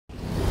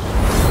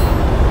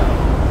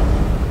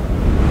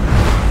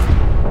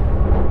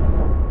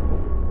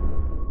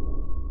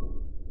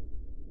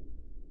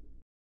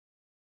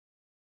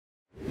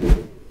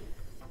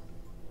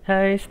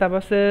Hey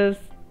Starbots,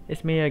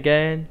 it's me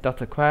again,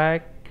 Dr.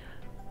 Quack.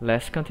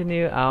 Let's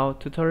continue our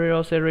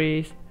tutorial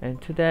series, and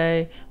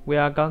today we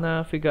are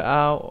gonna figure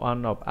out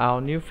one of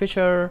our new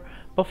feature,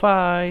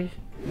 profiles.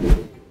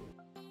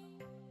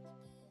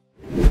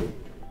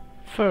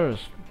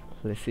 First,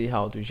 let's see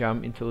how to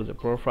jump into the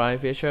profile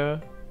feature.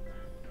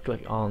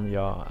 Click on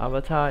your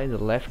avatar in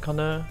the left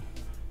corner.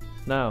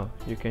 Now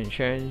you can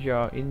change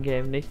your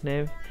in-game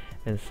nickname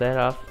and set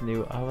up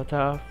new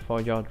avatar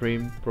for your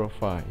dream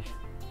profile.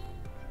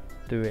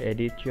 To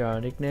edit your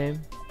nickname,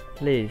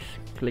 please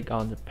click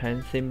on the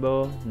pen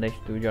symbol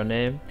next to your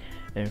name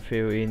and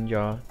fill in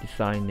your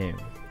design name.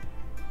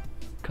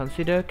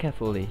 Consider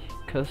carefully,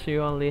 cause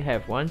you only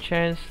have one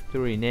chance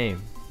to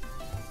rename.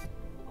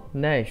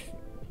 Next,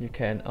 you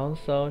can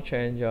also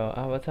change your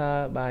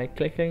avatar by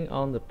clicking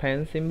on the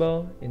pen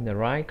symbol in the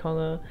right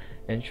corner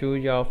and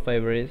choose your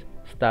favorite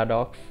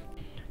Starbots.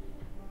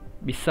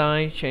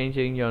 Besides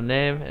changing your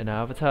name and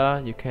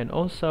avatar, you can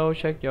also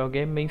check your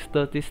gaming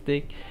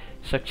statistics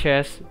such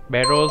as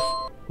battles,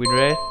 win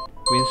rate,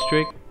 win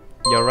streak,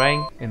 your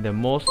rank, and the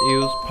most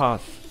used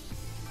parts.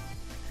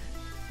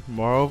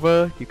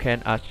 Moreover, you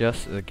can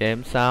adjust the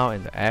game sound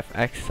and the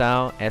FX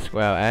sound, as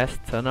well as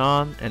turn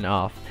on and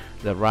off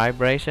the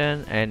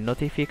vibration and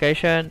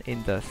notification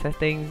in the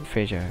settings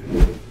feature.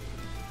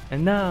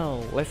 And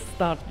now, let's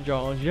start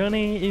your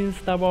journey in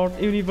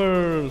Starbots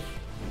universe!